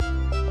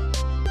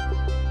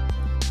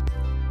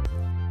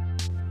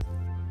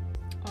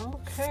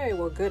Okay,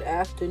 well, good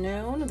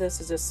afternoon. This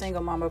is a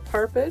Single Mama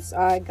Purpose.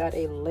 I got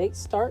a late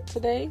start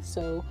today,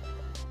 so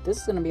this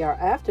is going to be our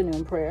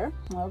afternoon prayer.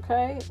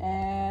 Okay,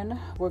 and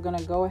we're going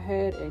to go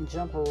ahead and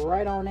jump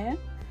right on in.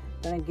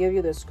 Going to give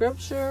you the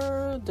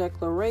scripture,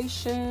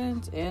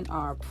 declarations, and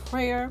our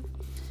prayer.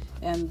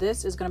 And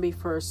this is going to be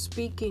for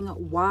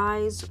speaking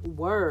wise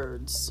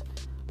words.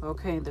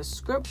 Okay, the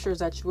scriptures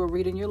that you will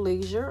read in your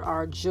leisure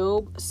are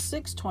Job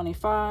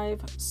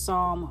 6:25,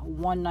 Psalm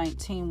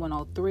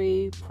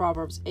 119:103,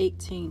 Proverbs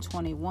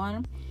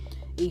 18:21,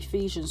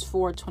 Ephesians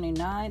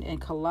 4:29, and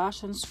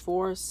Colossians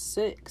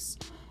 4:6.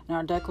 And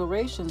our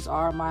declarations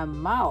are, my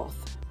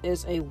mouth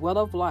is a well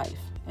of life,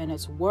 and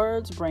its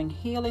words bring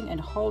healing and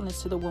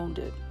wholeness to the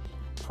wounded.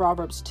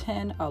 Proverbs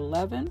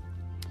 10:11.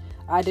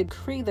 I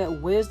decree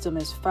that wisdom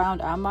is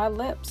found on my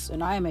lips,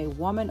 and I am a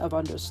woman of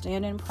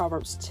understanding.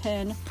 Proverbs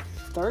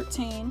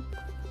 10:13.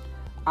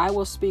 I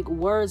will speak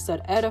words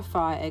that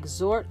edify,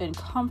 exhort, and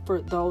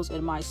comfort those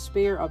in my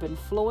sphere of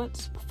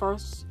influence.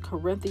 1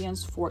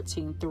 Corinthians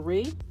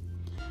 14:3.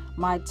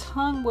 My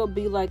tongue will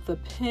be like the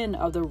pen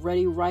of the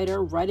ready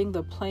writer, writing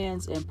the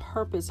plans and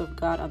purpose of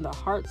God on the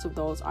hearts of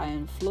those I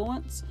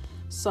influence.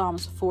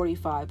 Psalms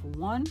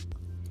 45:1.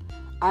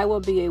 I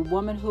will be a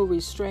woman who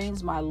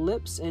restrains my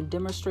lips and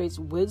demonstrates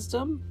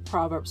wisdom.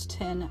 Proverbs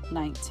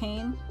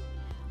 10:19.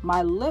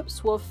 My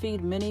lips will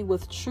feed many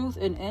with truth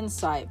and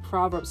insight.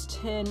 Proverbs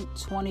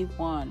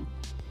 10:21.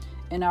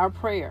 In our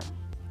prayer,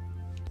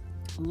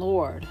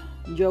 Lord,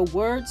 your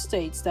word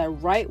states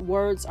that right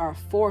words are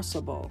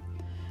forcible.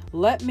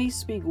 Let me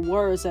speak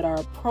words that are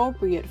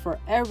appropriate for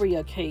every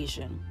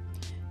occasion.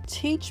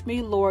 Teach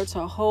me, Lord,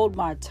 to hold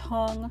my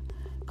tongue.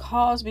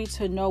 Cause me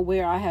to know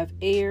where I have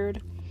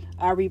erred.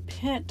 I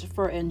repent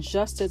for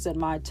injustice in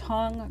my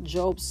tongue.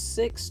 Job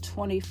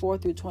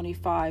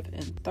 6:24-25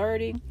 and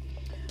 30.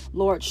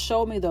 Lord,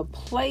 show me the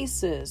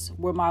places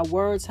where my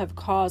words have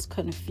caused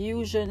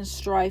confusion,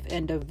 strife,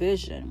 and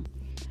division.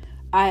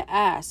 I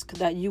ask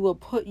that you will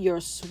put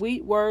your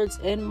sweet words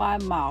in my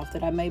mouth,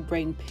 that I may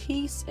bring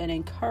peace and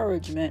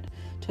encouragement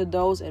to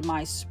those in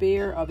my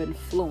sphere of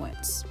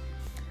influence.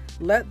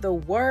 Let the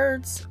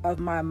words of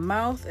my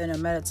mouth and the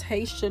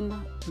meditations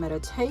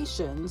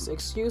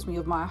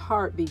of my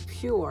heart be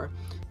pure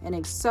and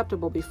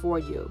acceptable before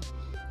you.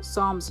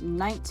 Psalms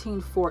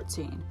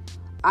 19:14.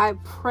 I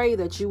pray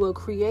that you will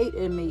create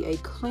in me a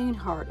clean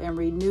heart and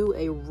renew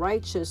a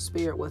righteous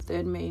spirit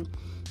within me.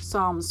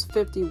 Psalms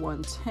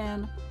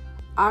 51:10.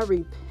 I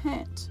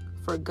repent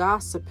for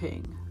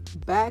gossiping,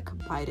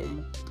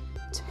 backbiting,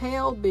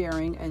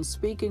 tale-bearing, and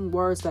speaking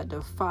words that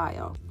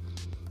defile.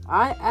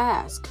 I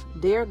ask,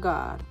 dear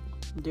God,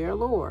 dear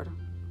Lord,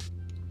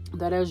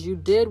 that as you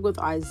did with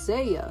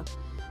Isaiah,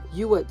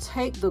 you would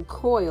take the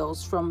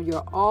coils from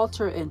your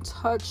altar and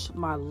touch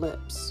my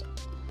lips.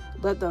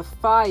 Let the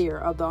fire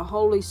of the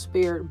Holy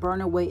Spirit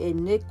burn away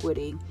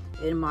iniquity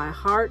in my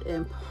heart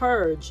and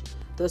purge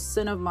the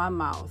sin of my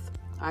mouth.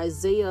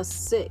 Isaiah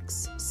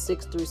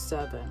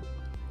 6:6-7.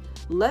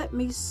 Let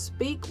me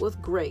speak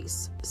with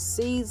grace,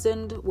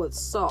 seasoned with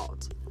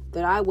salt,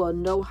 that I will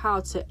know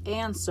how to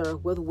answer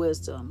with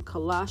wisdom.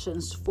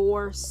 Colossians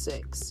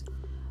 4:6.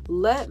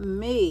 Let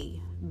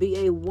me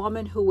be a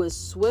woman who is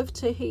swift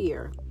to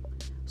hear,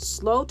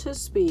 slow to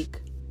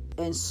speak,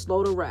 and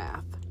slow to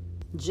wrath.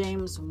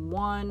 James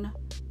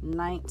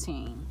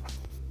 1:19.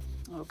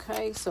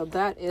 Okay, so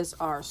that is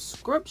our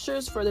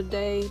scriptures for the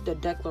day, the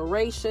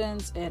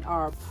declarations, and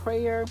our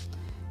prayer.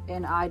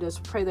 And I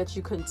just pray that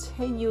you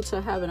continue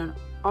to have an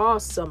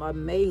awesome,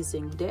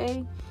 amazing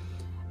day.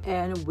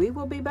 And we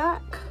will be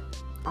back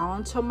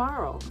on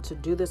tomorrow to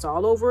do this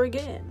all over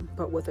again,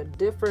 but with a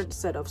different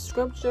set of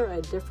scripture,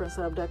 a different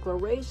set of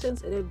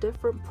declarations, and a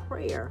different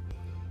prayer.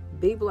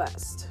 Be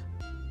blessed.